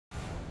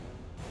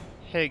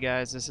Hey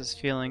guys, this is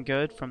Feeling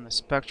Good from the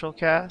Spectral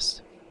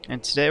Cast,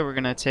 and today we're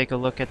going to take a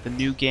look at the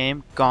new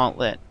game,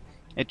 Gauntlet.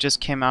 It just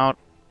came out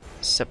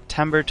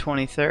September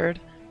 23rd,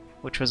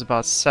 which was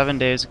about 7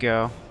 days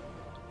ago.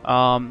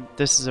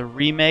 This is a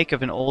remake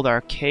of an old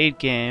arcade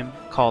game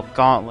called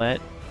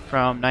Gauntlet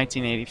from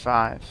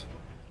 1985.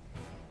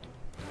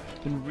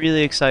 Been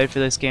really excited for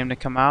this game to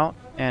come out,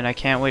 and I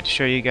can't wait to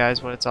show you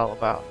guys what it's all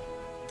about.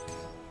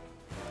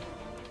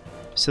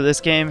 So this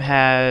game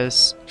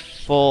has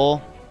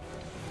full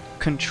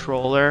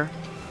controller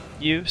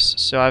use,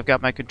 so I've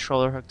got my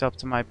controller hooked up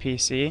to my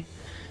PC,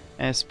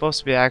 and it's supposed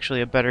to be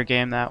actually a better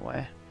game that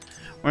way.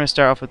 We're going to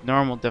start off with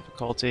normal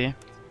difficulty,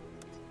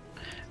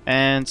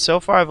 and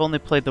so far I've only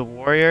played the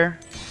Warrior,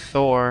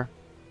 Thor,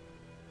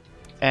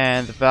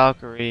 and the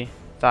Valkyrie,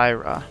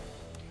 Thyra.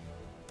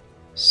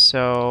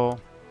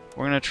 So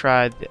we're going to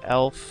try the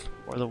Elf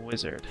or the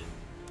Wizard.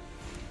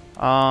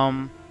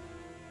 I'm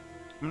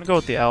going to go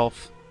with the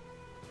Elf.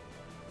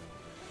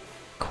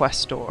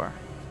 Questor.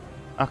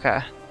 Okay,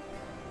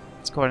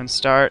 let's go ahead and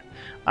start.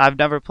 I've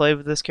never played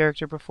with this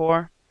character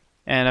before,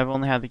 and I've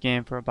only had the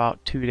game for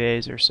about 2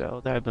 days or so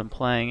that I've been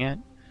playing it,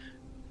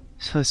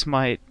 so this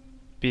might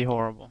be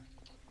horrible.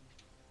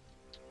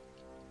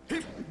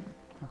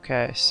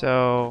 Okay,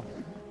 so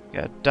we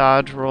got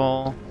dodge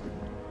roll.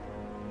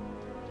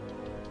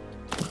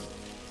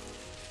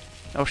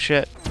 Oh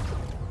shit.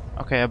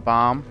 Okay, a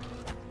bomb.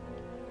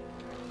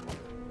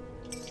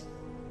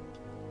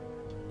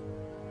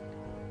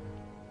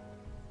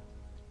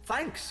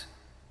 Thanks.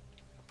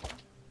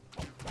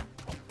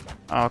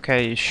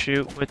 Okay, you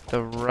shoot with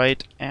the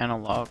right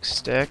analog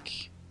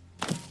stick.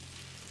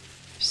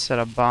 Set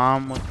a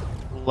bomb with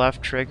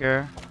left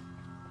trigger.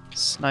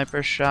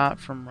 Sniper shot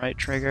from right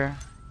trigger.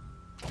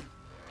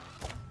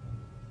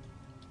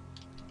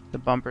 The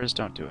bumpers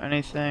don't do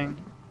anything.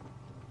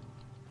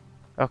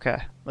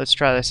 Okay, let's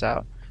try this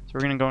out. So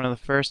we're gonna go into the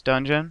first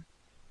dungeon.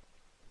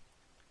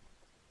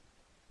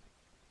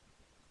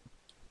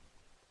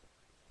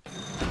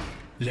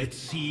 Let's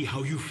see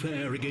how you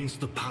fare against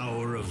the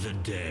power of the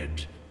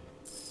dead.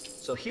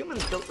 So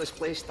humans built this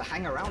place to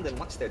hang around in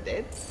once they're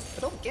dead? I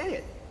don't get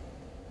it.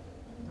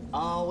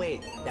 Oh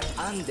wait, they're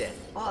undead.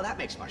 Oh, that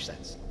makes more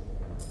sense.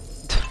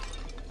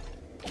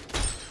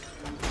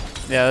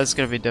 Yeah, this is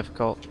gonna be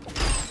difficult.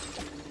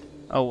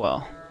 Oh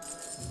well.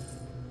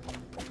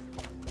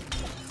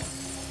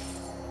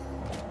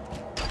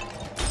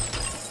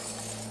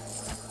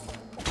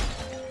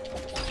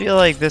 I feel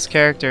like this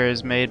character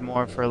is made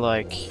more for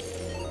like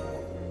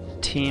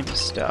team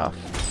stuff,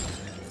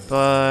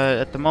 but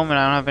at the moment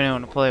I don't have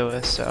anyone to play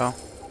with, so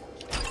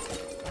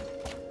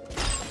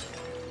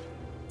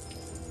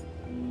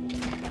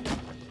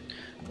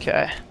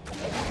okay.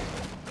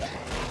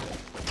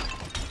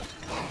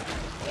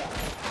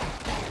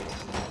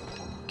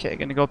 Okay,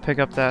 gonna go pick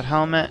up that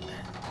helmet.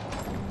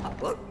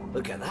 Oh,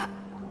 look at that.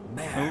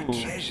 More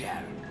Ooh.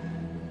 treasure.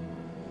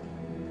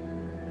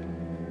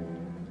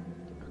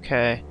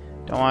 Okay,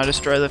 don't want to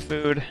destroy the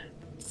food.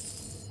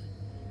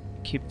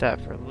 Keep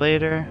that for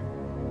later.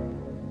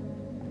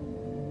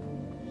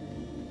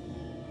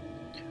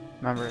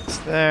 Remember, it's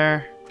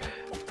there.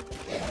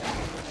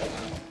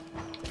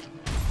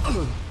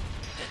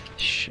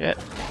 Shit.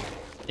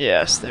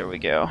 Yes, there we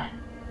go.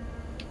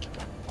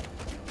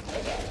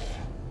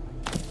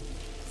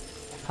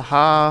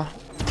 Haha.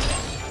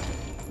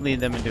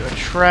 Lead them into a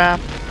trap.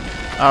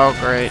 Oh,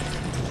 great.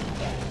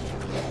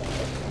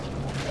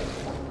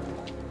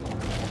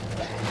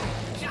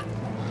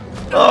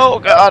 Oh,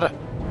 God.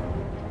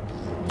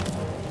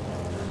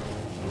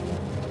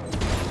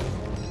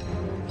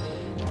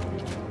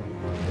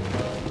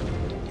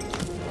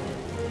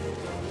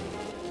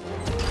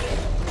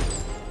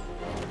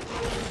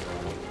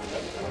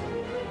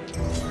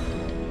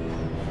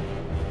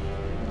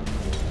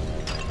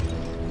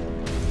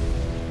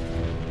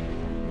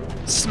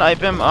 Snipe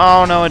him.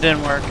 Oh no, it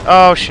didn't work.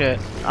 Oh shit.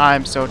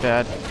 I'm so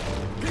dead.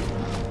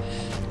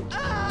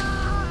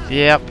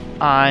 Yep,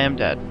 I am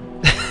dead.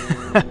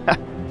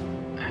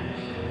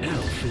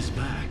 Elf is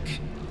back.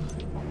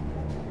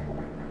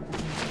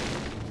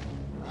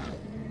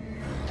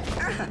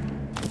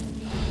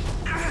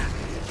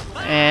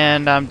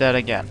 And I'm dead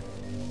again.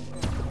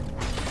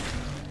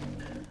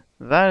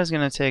 That is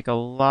going to take a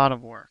lot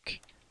of work.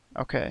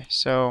 Okay,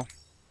 so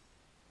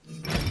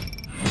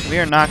we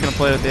are not going to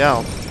play with the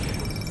elf.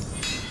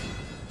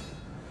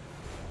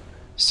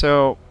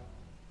 So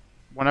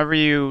whenever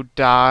you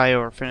die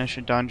or finish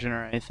a dungeon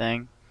or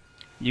anything,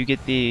 you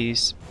get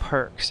these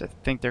perks. I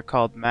think they're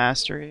called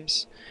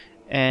masteries.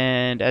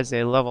 And as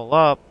they level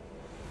up,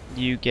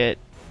 you get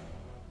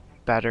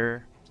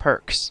better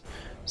perks.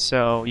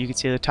 So you can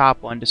see the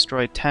top one,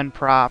 destroy 10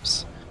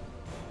 props,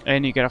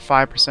 and you get a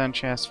 5%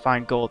 chance to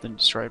find gold in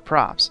destroyed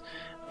props.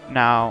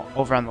 Now,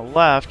 over on the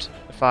left,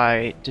 if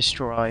I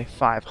destroy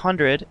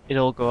 500,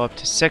 it'll go up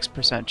to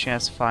 6%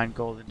 chance to find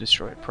gold in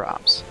destroyed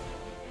props.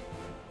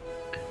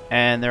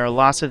 And there are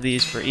lots of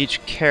these for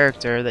each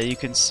character that you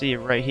can see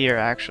right here,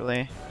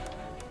 actually.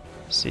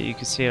 So you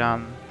can see it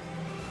on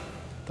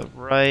the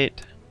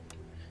right.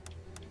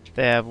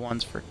 They have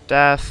ones for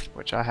death,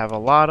 which I have a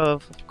lot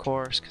of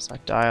course, because I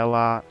die a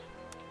lot.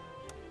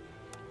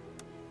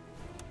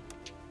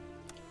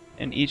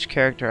 And each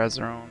character has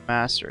their own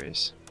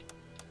masteries.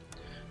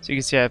 So you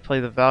can see I play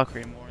the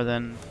Valkyrie more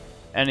than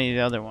any of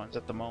the other ones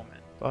at the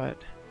moment, but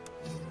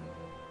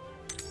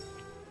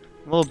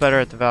I'm a little better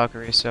at the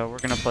Valkyrie, so we're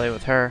going to play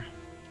with her.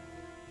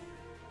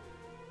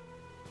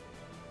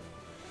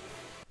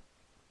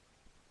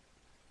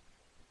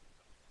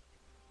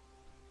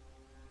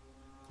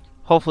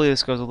 Hopefully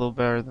this goes a little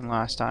better than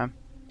last time.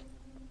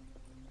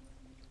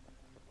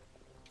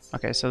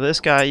 Okay, so this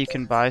guy you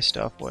can buy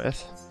stuff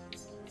with,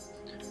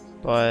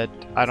 but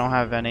I don't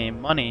have any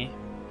money,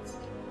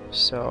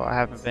 so I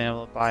haven't been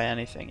able to buy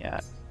anything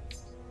yet.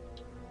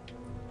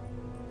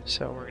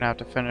 So we're gonna have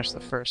to finish the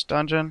first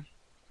dungeon,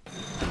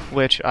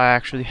 which I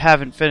actually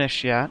haven't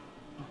finished yet,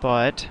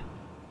 but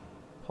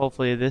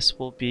hopefully this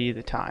will be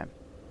the time.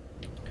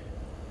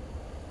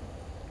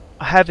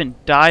 I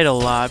haven't died a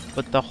lot,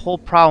 but the whole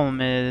problem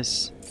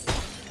is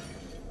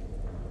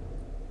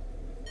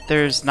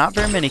there's not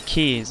very many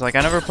keys. Like,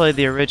 I never played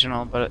the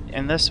original, but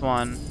in this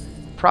one,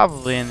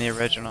 probably in the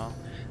original,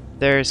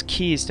 there's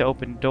keys to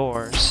open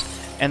doors.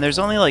 And there's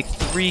only like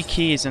 3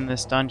 keys in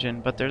this dungeon,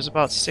 but there's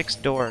about 6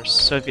 doors.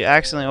 So if you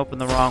accidentally open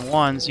the wrong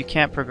ones, you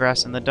can't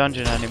progress in the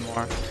dungeon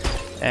anymore.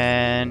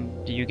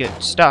 And you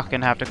get stuck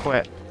and have to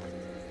quit.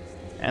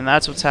 And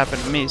that's what's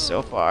happened to me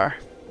so far.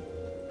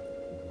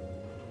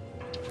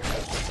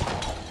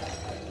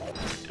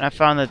 And I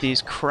found that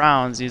these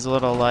crowns, these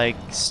little like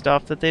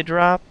stuff that they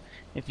drop,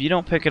 if you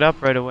don't pick it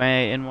up right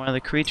away and one of the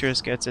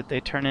creatures gets it,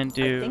 they turn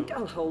into, I think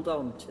I'll hold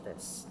on to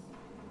this,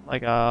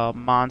 like a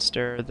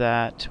monster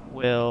that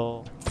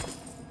will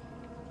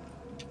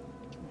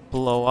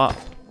blow up.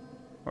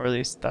 Or at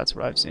least that's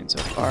what I've seen so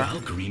far.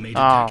 Valkyrie made a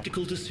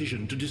tactical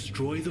decision to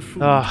destroy the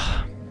food.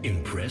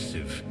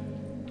 Impressive.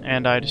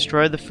 And I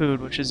destroyed the food,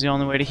 which is the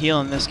only way to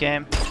heal in this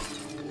game.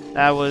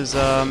 That was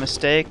a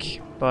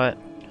mistake, but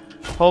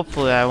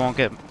hopefully I won't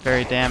get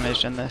very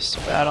damaged in this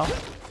battle.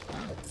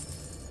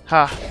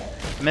 Ha!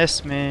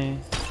 Missed me.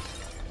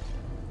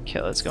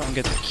 Okay, let's go and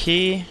get the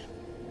key.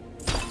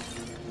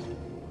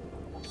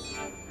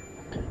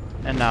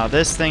 And now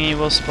this thingy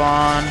will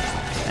spawn,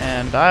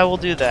 and I will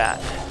do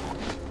that.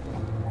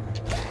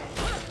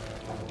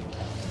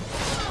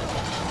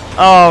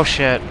 Oh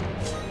shit.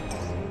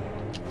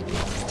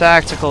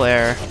 Tactical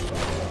error.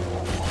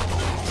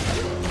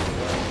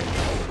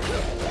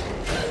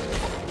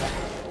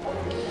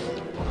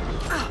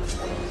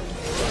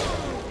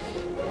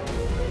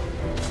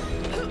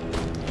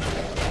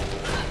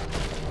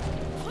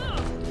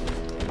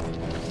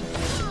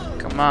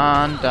 Come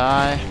on,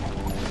 die.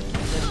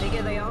 the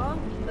bigger they are,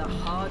 the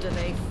harder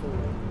they fall.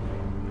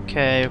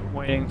 Okay,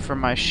 waiting for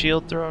my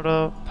shield throw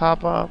to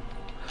pop up.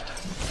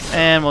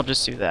 And we'll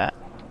just do that.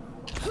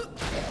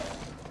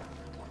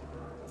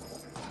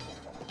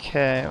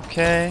 Okay,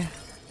 okay.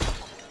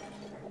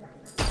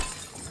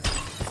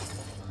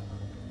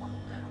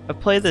 I've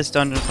played this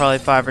dungeon probably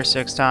 5 or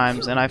 6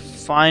 times, and I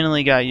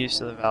finally got used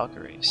to the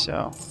Valkyrie,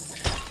 so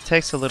it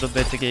takes a little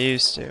bit to get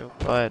used to,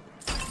 but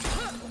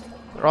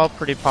they're all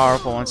pretty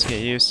powerful once you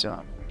get used to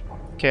them.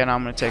 Okay, now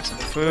I'm going to take some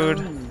food.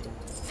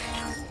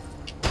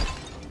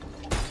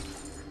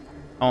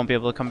 I won't be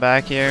able to come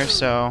back here,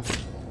 so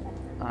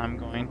I'm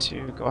going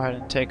to go ahead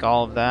and take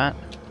all of that.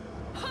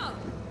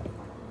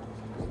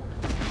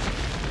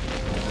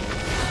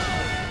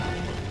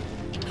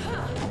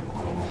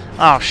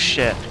 Oh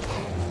shit.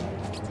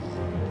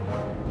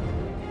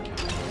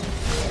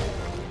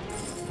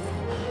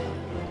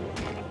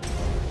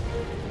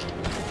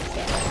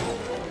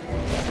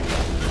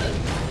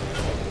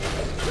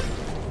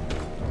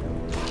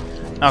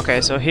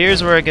 Okay, so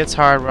here's where it gets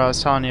hard, what I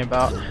was telling you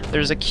about.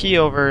 There's a key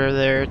over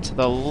there to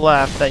the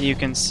left that you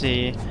can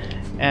see,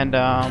 and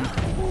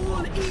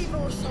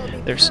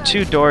there's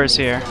 2 doors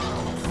here.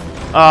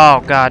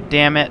 Oh god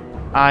damn it,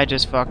 I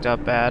just fucked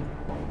up bad.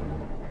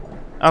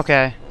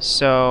 Okay,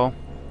 so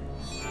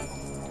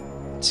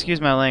excuse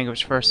my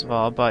language first of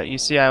all, but you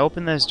see I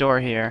opened this door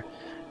here.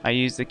 I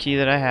used the key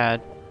that I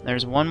had.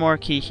 There's one more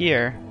key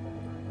here,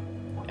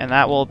 and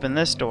that will open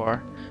this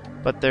door.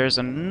 But there's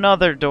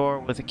another door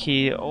with a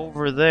key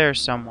over there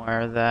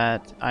somewhere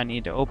that I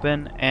need to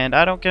open, and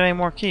I don't get any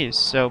more keys,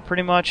 so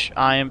pretty much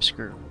I am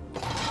screwed.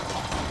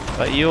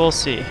 But you will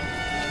see.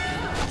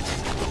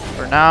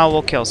 For now,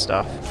 we'll kill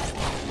stuff.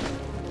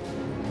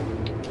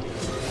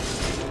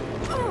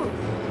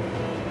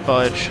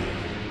 Fudge.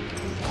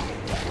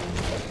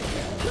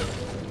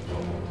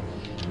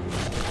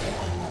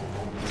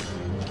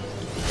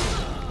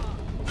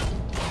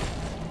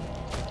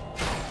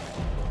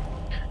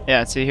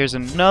 Yeah, see, here's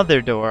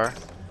another door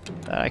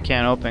that I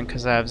can't open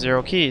because I have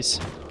 0 keys.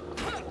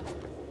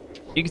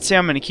 You can see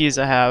how many keys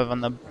I have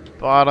on the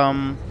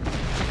bottom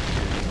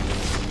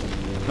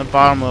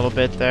a little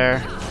bit there,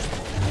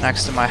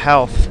 next to my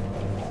health.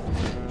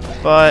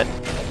 But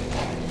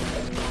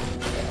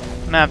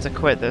I'm gonna have to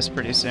quit this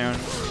pretty soon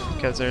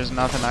because there's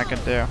nothing I can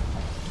do.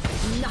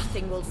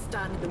 Nothing will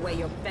stand in the way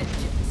of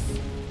vengeance.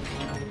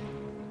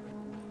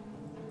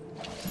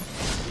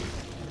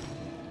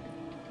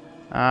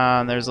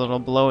 And there's a little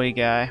blowy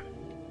guy.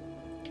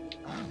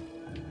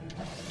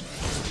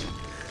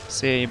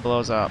 See, he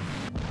blows up.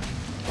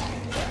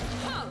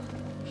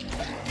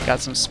 Got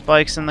some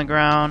spikes in the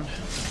ground.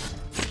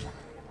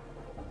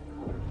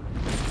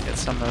 Get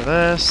some of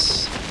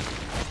this.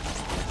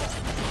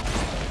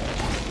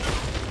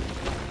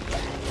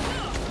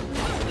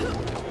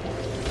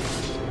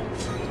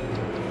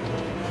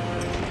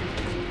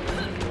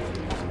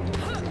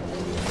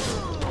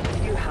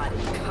 You had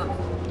it coming.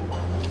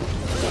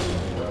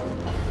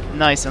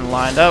 Nice and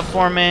lined up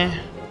for me.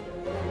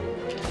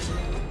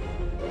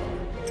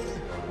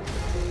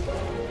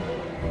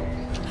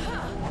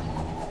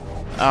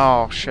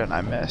 Oh shit,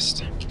 I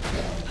missed.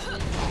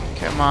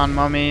 Come on,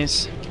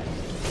 mummies.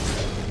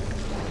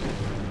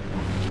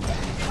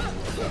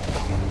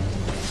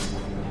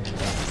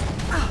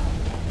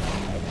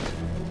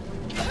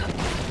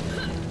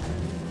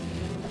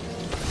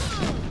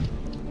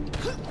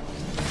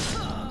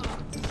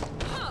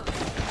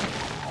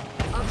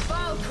 A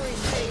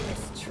Valkyrie's aim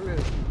is true.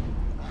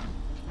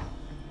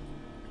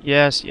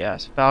 Yes,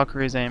 yes,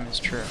 Valkyrie's aim is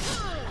true.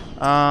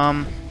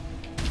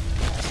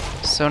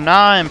 So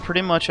now I'm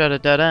pretty much at a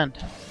dead end.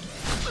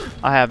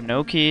 I have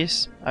no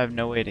keys, I have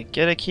no way to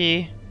get a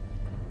key,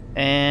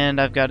 and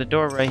I've got a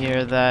door right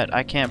here that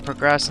I can't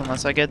progress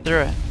unless I get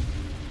through it.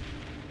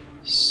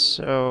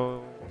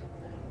 So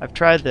I've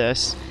tried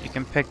this. You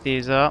can pick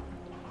these up,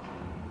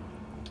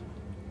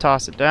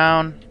 toss it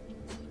down,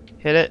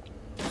 hit it,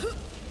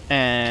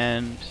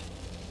 and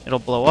it'll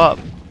blow up,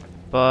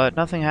 but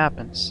nothing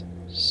happens.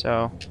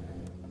 So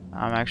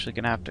I'm actually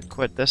gonna have to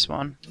quit this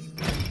one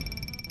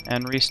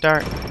and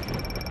restart.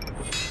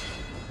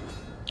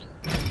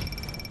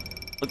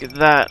 Look at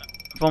that.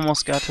 I've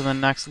almost got to the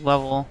next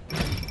level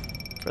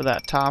for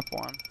that top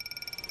one.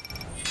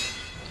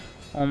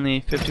 Only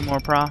 50 more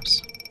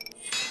props.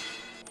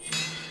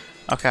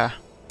 Okay,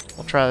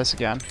 we'll try this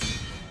again.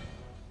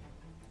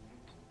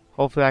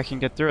 Hopefully I can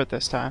get through it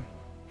this time.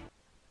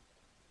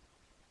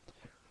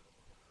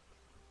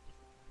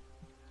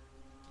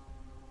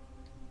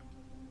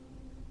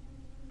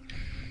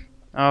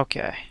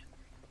 Okay.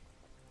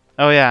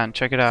 Oh yeah, and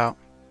check it out.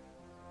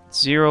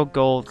 0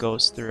 gold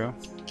goes through.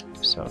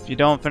 So if you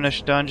don't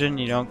finish a dungeon,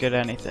 you don't get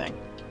anything.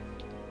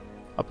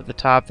 Up at the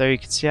top there you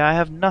can see I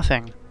have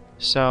nothing.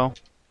 So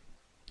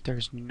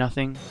there's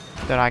nothing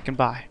that I can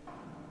buy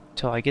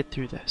till I get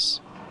through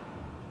this.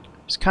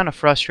 It's kind of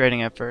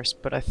frustrating at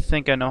first, but I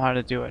think I know how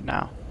to do it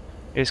now.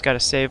 I just gotta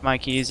save my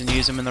keys and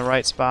use them in the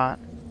right spot.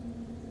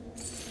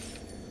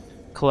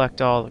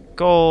 Collect all the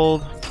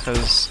gold,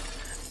 because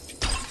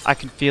I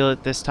can feel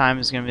it this time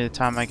is gonna be the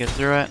time I get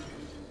through it.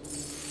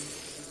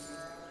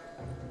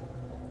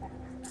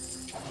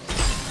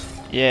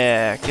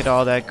 Yeah, get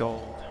all that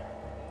gold.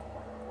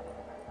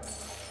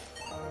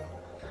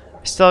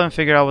 I still haven't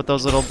figured out what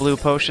those little blue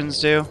potions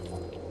do.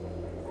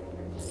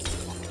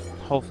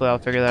 Hopefully I'll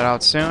figure that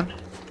out soon.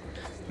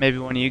 Maybe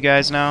one of you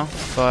guys know,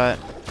 but...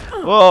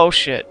 Whoa,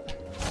 shit.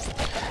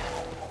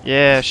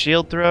 Yeah,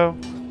 shield throw.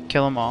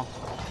 Kill them all.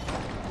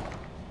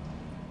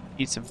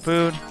 Eat some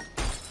food.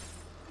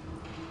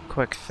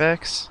 Quick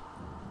fix.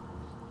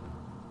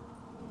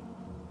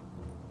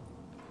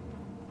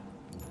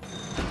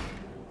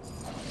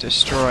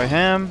 Destroy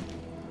him.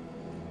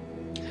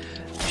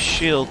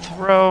 Shield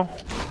throw.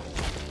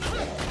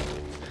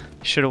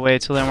 Should have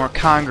waited till they were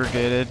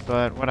congregated,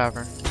 but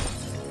whatever.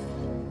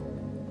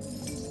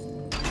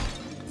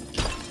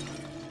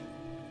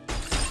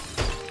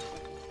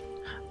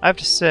 I have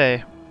to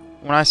say,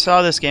 when I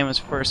saw this game was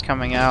first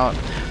coming out,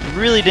 I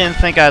really didn't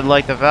think I'd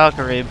like the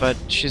Valkyrie, but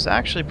she's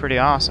actually pretty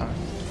awesome.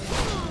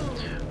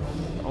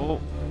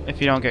 Oh,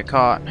 if you don't get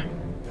caught.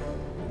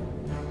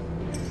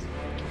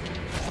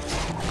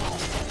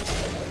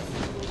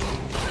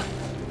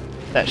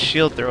 That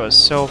shield throw is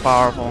so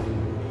powerful.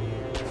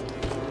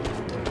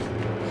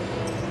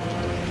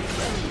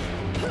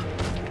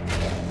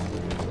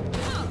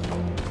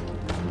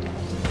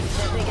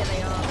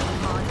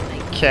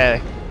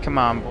 Okay, come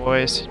on,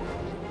 boys.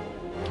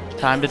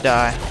 Time to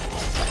die.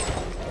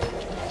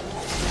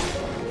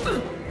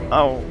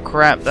 Oh,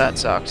 crap, that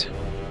sucked.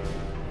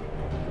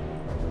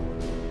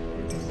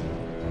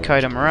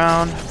 Kite him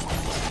around.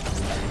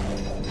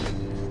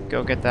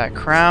 Go get that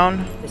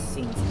crown. This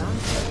seems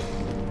nice.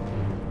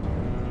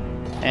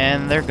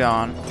 And they're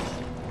gone.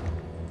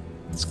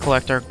 Let's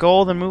collect our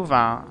gold and move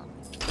on.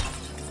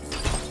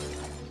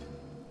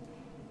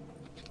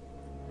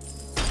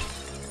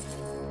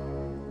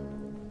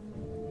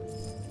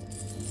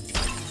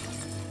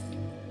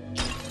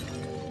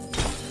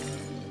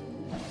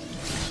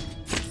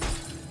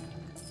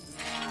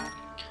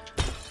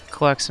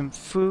 Collect some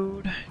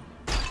food.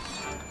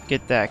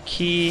 Get that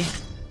key.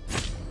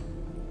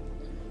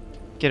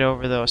 Get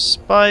over those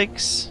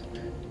spikes.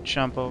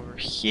 Jump over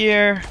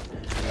here.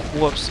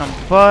 Whoop some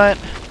butt.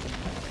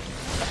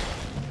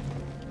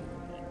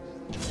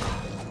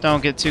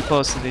 Don't get too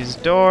close to these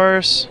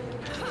doors.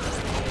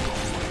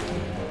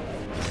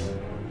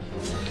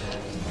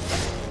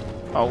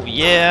 Oh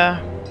yeah.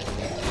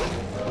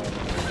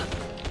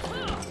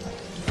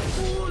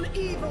 All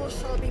Evil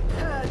shall be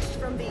purged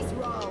from these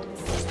realms.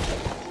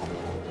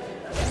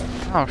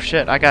 Oh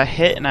shit, I got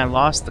hit and I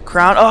lost the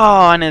crown.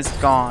 Oh, and it's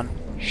gone.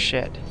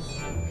 Shit.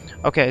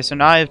 Okay, so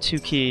now I have 2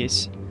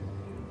 keys.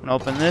 I'm gonna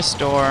open this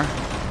door.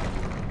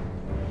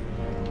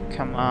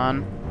 Come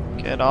on.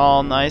 Get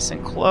all nice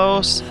and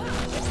close.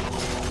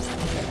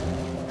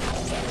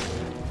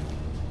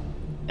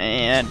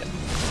 And...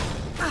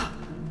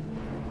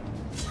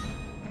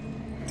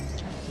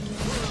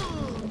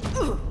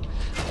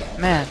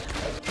 man.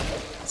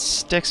 It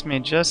sticks me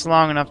just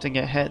long enough to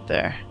get hit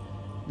there.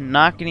 I'm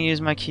not gonna use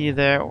my key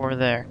there or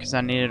there, because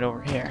I need it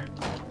over here.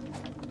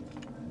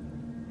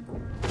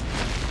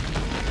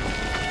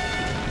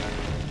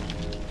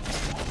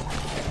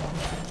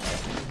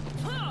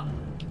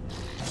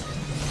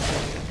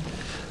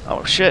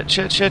 Oh shit,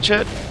 shit, shit,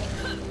 shit.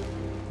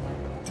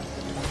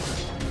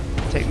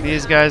 Take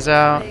these guys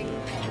out.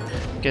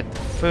 Get the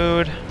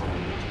food.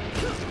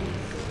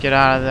 Get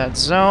out of that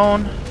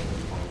zone.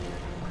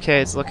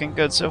 Okay, it's looking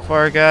good so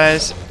far,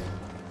 guys.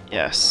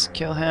 Yes,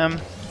 kill him.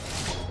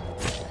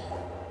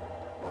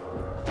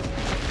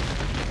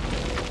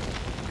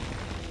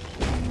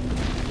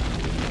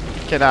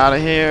 Get out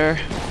of here.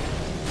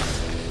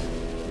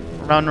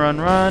 Run, run,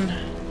 run.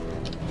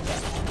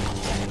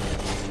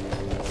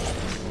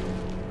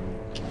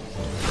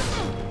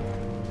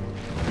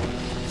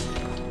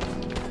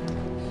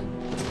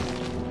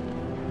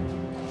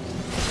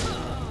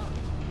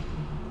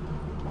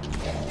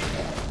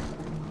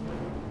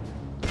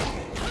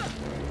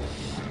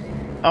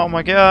 Oh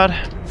my god.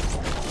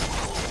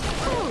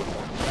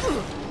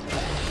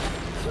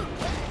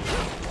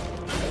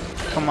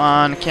 Come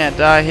on, can't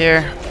die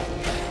here.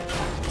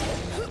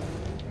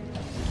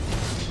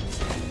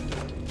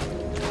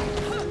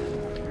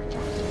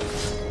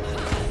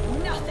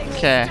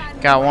 Okay,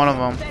 got one of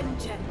them.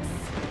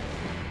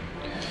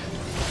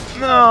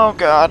 Oh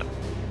god.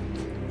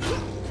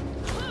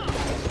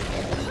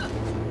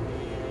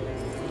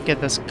 Get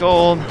this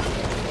gold.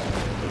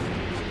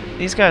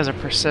 These guys are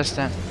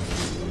persistent.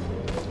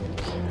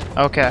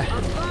 Okay.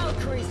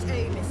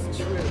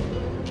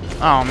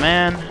 Oh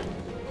man.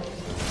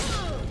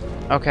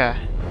 Okay.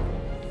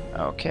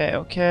 Okay,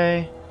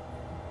 okay.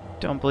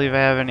 Don't believe I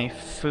have any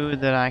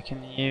food that I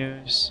can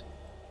use.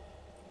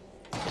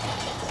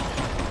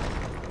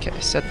 Okay,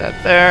 set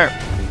that there.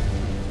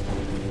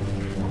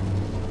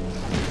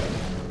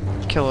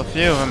 Kill a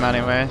few of them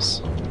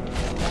anyways.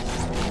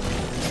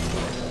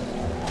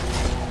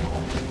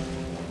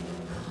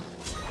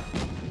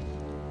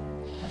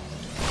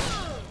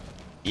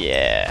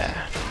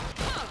 Yeah.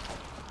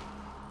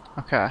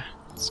 Okay,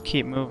 let's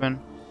keep moving.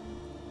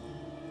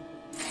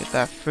 Get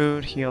that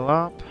food, heal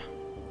up.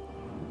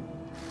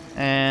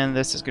 And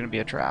this is gonna be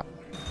a trap.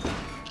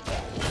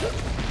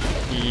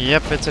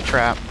 Yep, it's a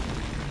trap.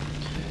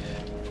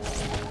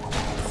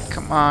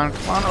 Come on,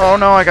 come on. Oh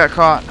no, I got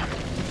caught.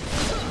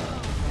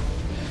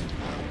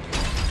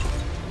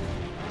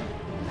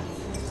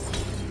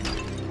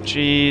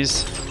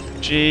 Jeez.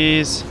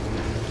 Jeez.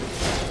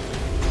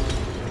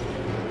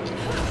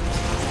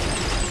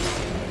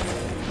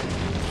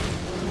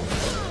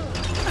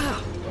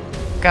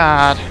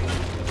 God.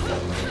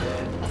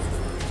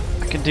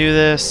 I can do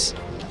this.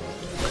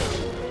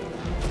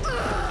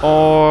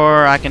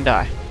 Or I can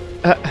die.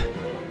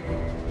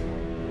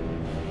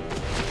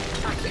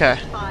 Okay.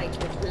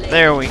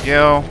 There we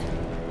go.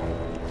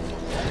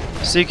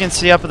 So you can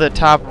see up at the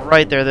top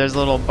right there, there's a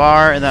little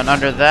bar, and then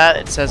under that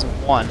it says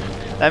 1.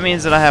 That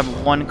means that I have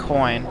 1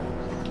 coin.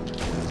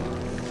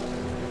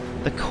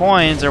 The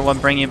coins are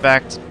what bring you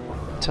back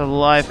to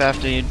life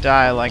after you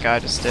die, like I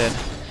just did.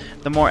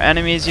 The more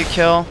enemies you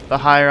kill, the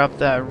higher up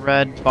that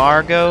red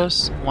bar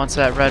goes. Once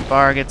that red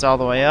bar gets all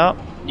the way up,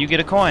 you get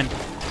a coin.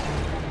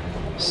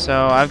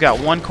 So I've got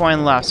 1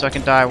 coin left, so I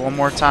can die one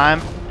more time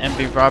and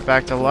be brought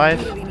back to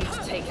life.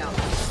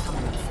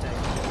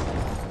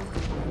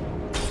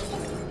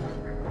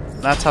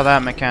 That's how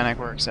that mechanic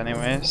works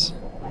anyways.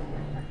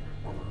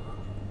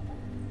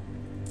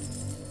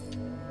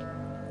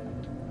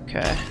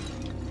 Okay.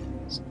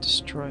 Let's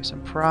destroy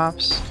some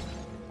props.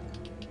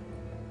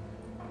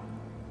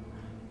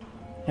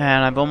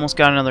 And I've almost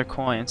got another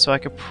coin, so I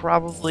could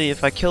probably,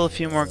 if I kill a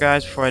few more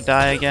guys before I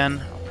die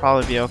again, I'll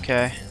probably be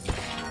okay.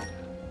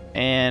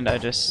 And I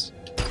just...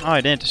 oh,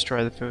 I didn't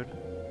destroy the food.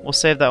 We'll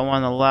save that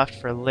one on the left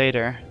for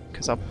later,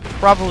 because I'm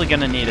probably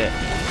gonna need it.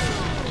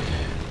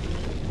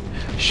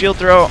 Shield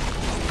throw!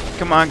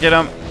 Come on, get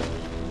him!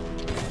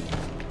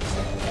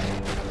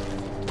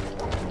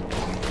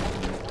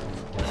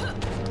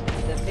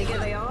 The bigger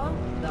they are,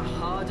 the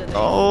harder they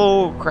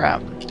Oh,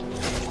 crap.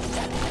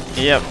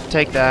 Yep,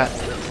 take that.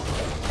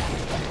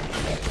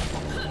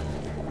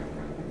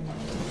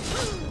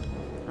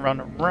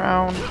 Run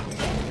around.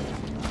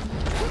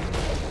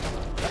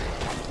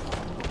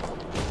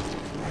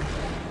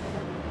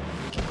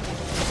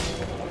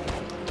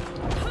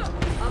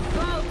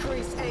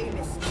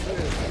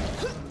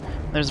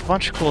 There's a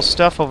bunch of cool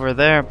stuff over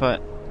there,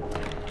 but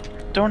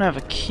don't have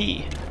a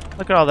key.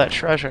 Look at all that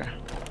treasure.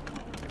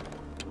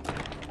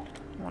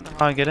 I wonder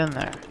how I get in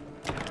there.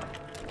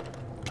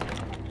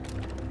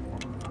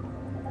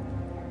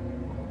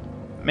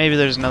 Maybe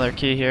there's another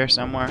key here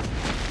somewhere.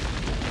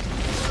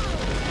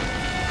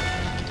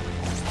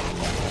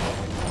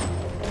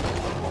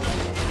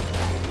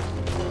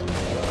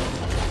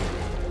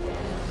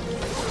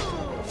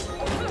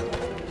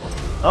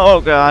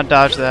 Oh god,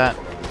 dodge that.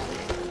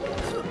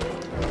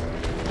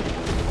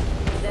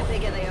 The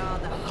bigger they are,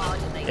 the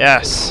harder they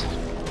Yes.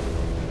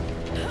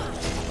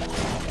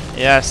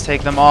 Yes,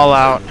 take them all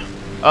out.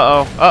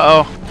 Uh-oh,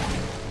 uh-oh.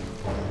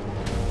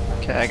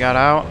 Okay, I got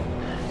out.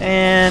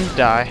 And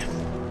die.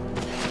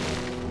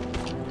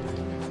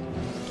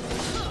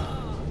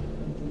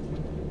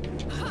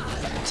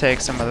 Take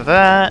some of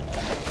that.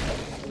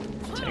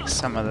 Take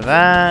some of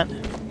that.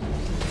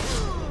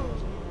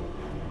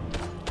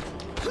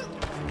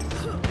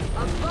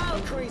 A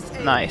Valkyrie's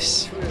aim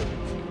Nice. is true.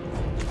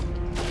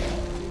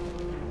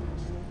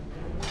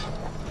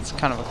 It's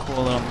kind of a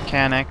cool little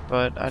mechanic,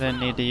 but I didn't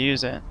need to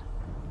use it.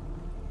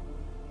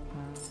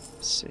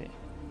 Let's see.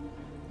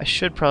 I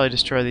should probably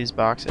destroy these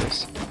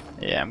boxes.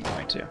 Yeah, I'm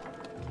going to.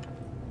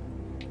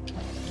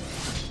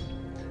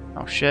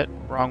 Oh shit,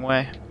 wrong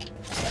way.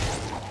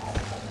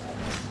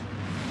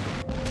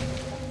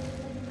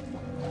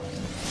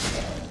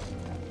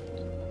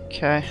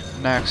 Okay,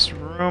 next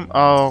room.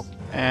 Oh,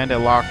 and it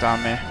locked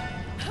on me.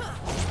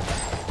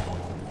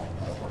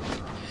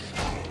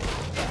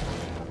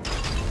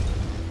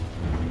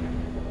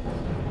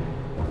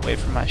 Wait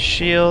for my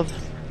shield.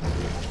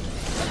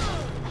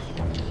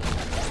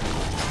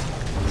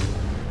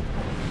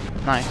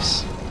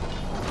 Nice.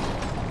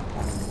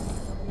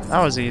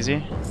 That was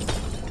easy.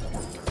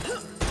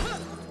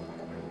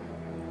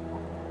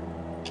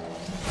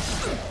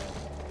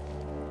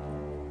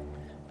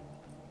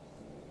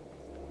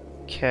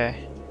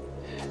 Okay.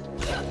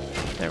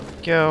 There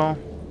we go.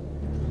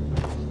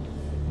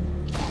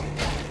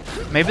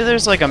 Maybe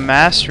there's like a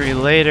mastery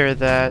later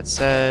that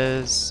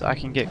says I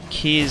can get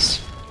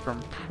keys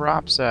from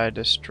props that I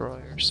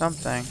destroy or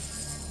something.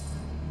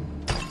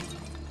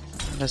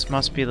 This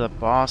must be the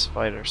boss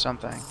fight or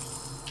something.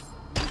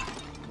 I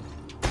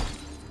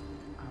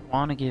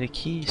want to get a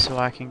key so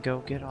I can go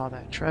get all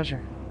that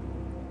treasure.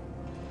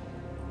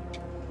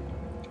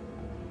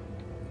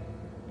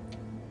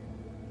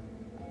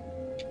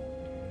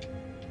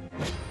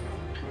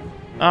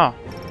 Oh.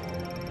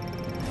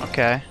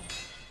 Okay.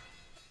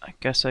 I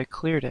guess I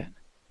cleared it.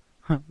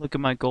 Look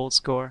at my gold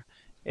score.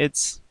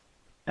 It's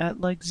at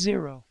like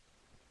 0.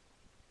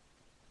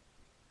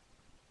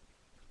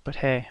 But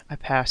hey, I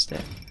passed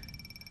it.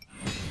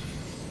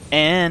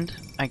 And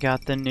I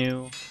got the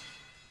new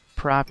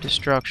prop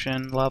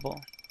destruction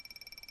level.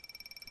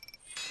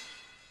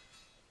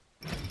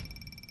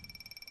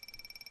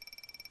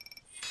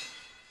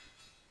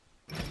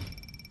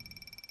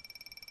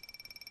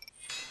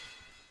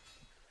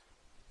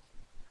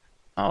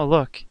 Oh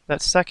look,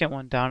 that second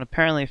one down.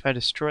 Apparently if I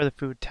destroy the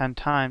food 10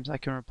 times, I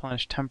can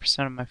replenish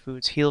 10% of my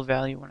food's heal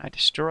value when I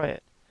destroy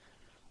it.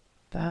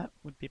 That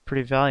would be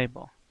pretty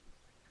valuable.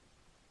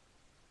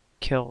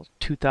 Killed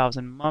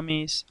 2,000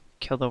 mummies,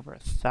 killed over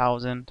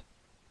 1,000.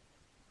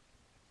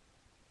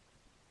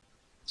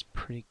 It's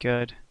pretty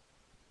good.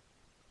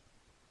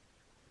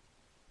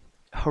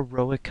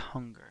 Heroic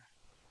hunger.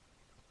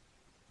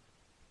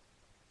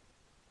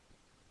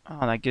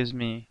 Oh, that gives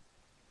me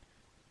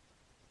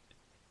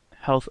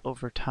health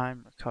over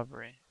time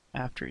recovery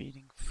after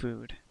eating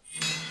food.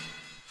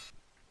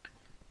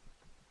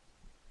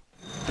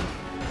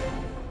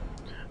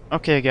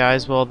 Okay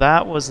guys, well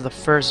that was the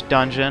first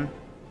dungeon,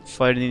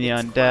 fighting the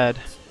undead.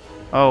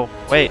 Oh,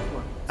 wait,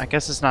 I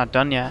guess it's not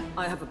done yet.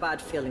 I have a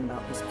bad feeling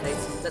about this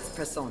place. Let's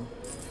press on.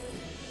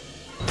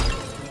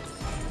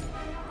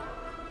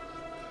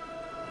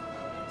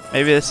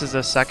 Maybe this is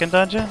the second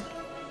dungeon?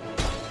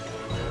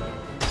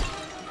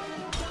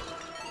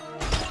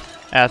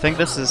 Yeah, I think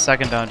this is the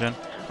second dungeon.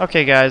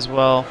 Okay guys,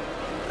 well...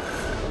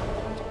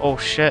 Oh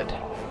shit.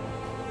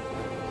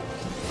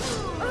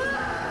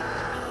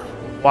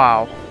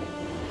 Wow.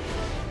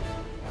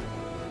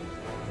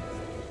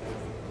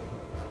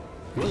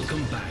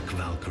 Welcome back,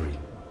 Valkyrie.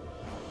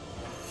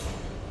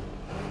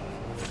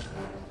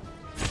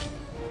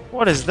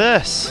 What is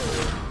this?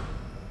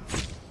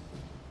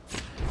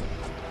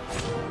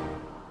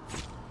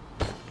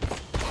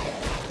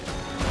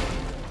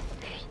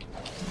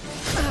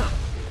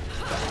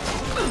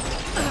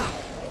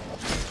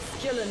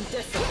 Skill and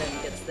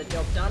discipline gets the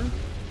job done.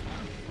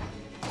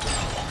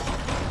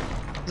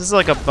 This is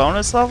like a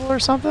bonus level or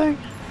something?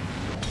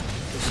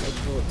 Wish I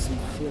brought some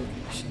field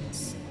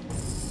missions.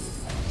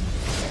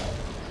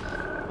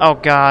 Oh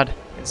god,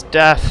 it's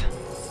death.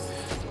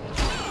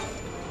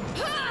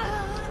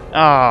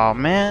 Oh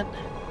man.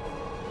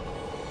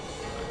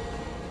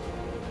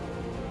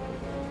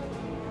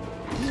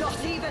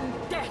 Not even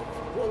death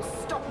will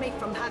stop me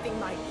from having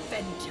my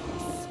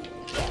vengeance.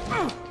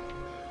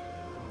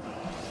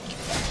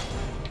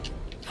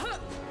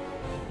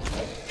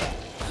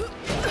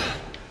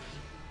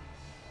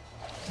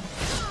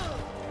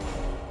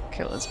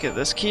 Okay, let's get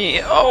this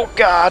key. Oh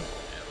god!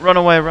 Run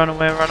away, run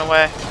away, run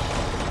away.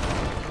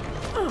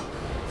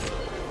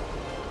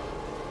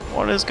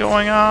 What is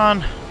going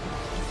on?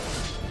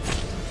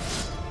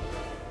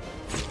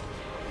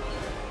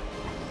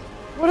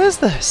 What is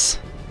this?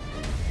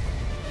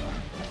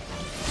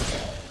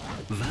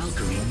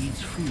 Valkyrie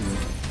needs food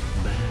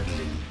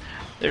badly.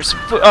 There's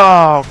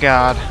oh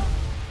god.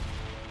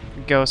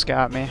 Ghost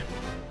got me.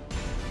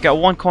 Got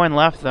 1 coin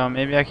left though.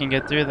 Maybe I can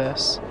get through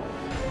this.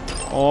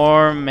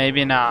 Or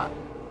maybe not.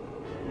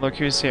 Look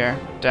who's here.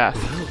 Death.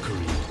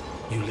 Valkyrie,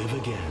 you live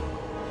again.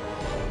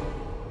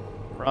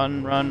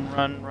 Run, run,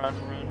 run, run,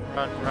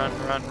 run, run,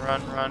 run,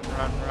 run, run,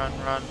 run,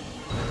 run, run.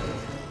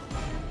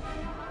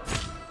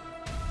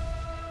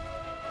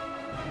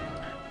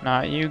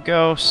 Not you,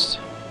 Ghost.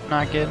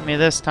 Not getting me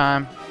this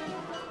time.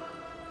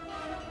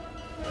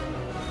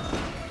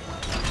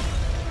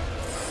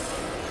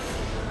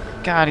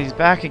 God, he's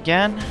back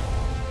again.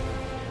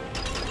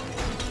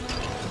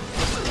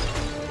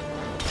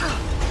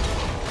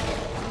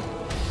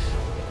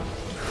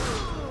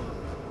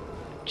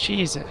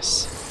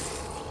 Jesus.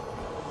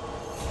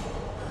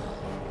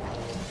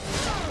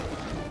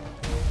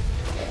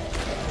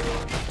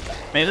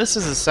 Maybe this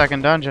is the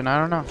second dungeon, I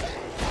don't know.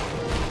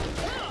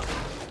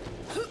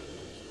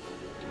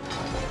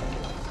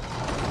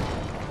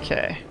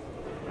 Okay,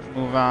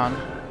 move on.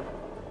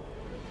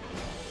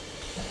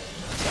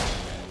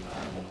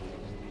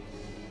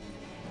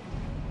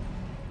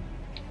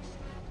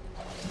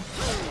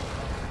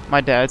 My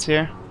dad's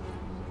here.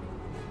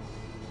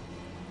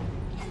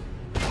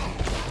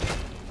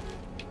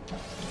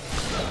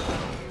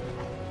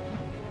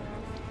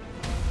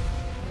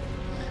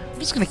 I'm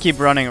just gonna keep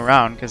running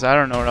around because I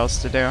don't know what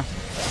else to do.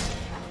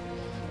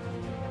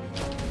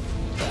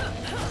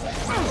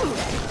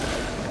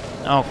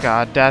 Oh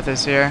god, death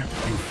is here.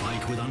 You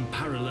fight with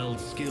unparalleled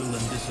skill and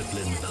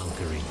discipline,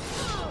 Valkyrie.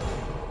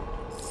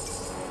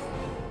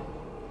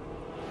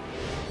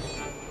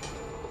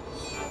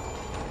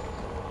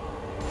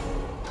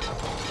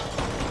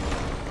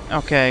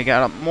 Okay,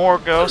 got more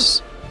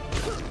ghosts.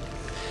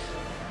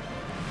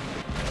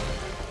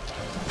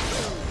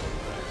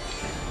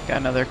 Got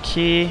another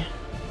key.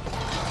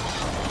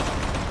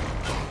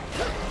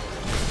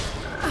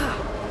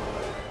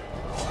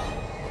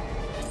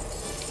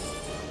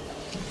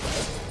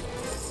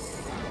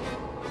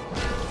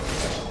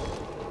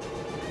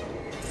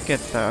 Get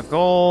the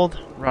gold.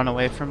 Run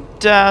away from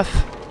death.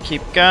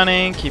 Keep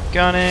gunning, keep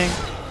gunning.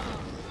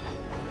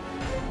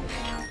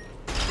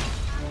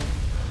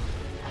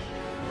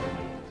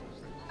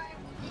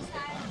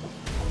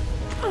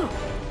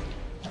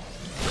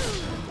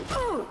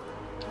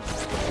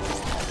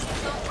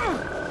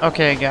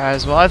 Okay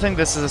guys, well I think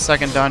this is the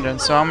second dungeon,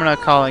 so I'm gonna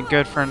call it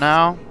good for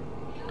now.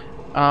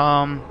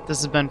 This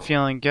has been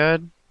feeling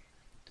good.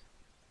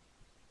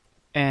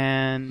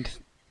 And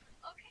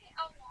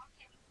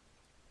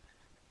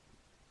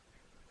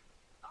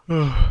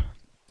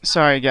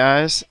sorry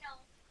guys.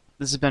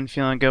 This has been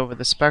feeling good with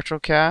the Spectral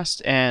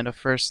cast and a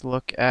first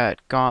look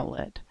at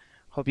Gauntlet.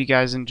 Hope you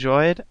guys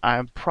enjoyed.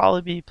 I'll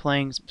probably be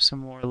playing some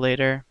more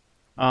later.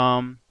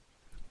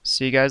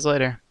 See you guys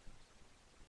later.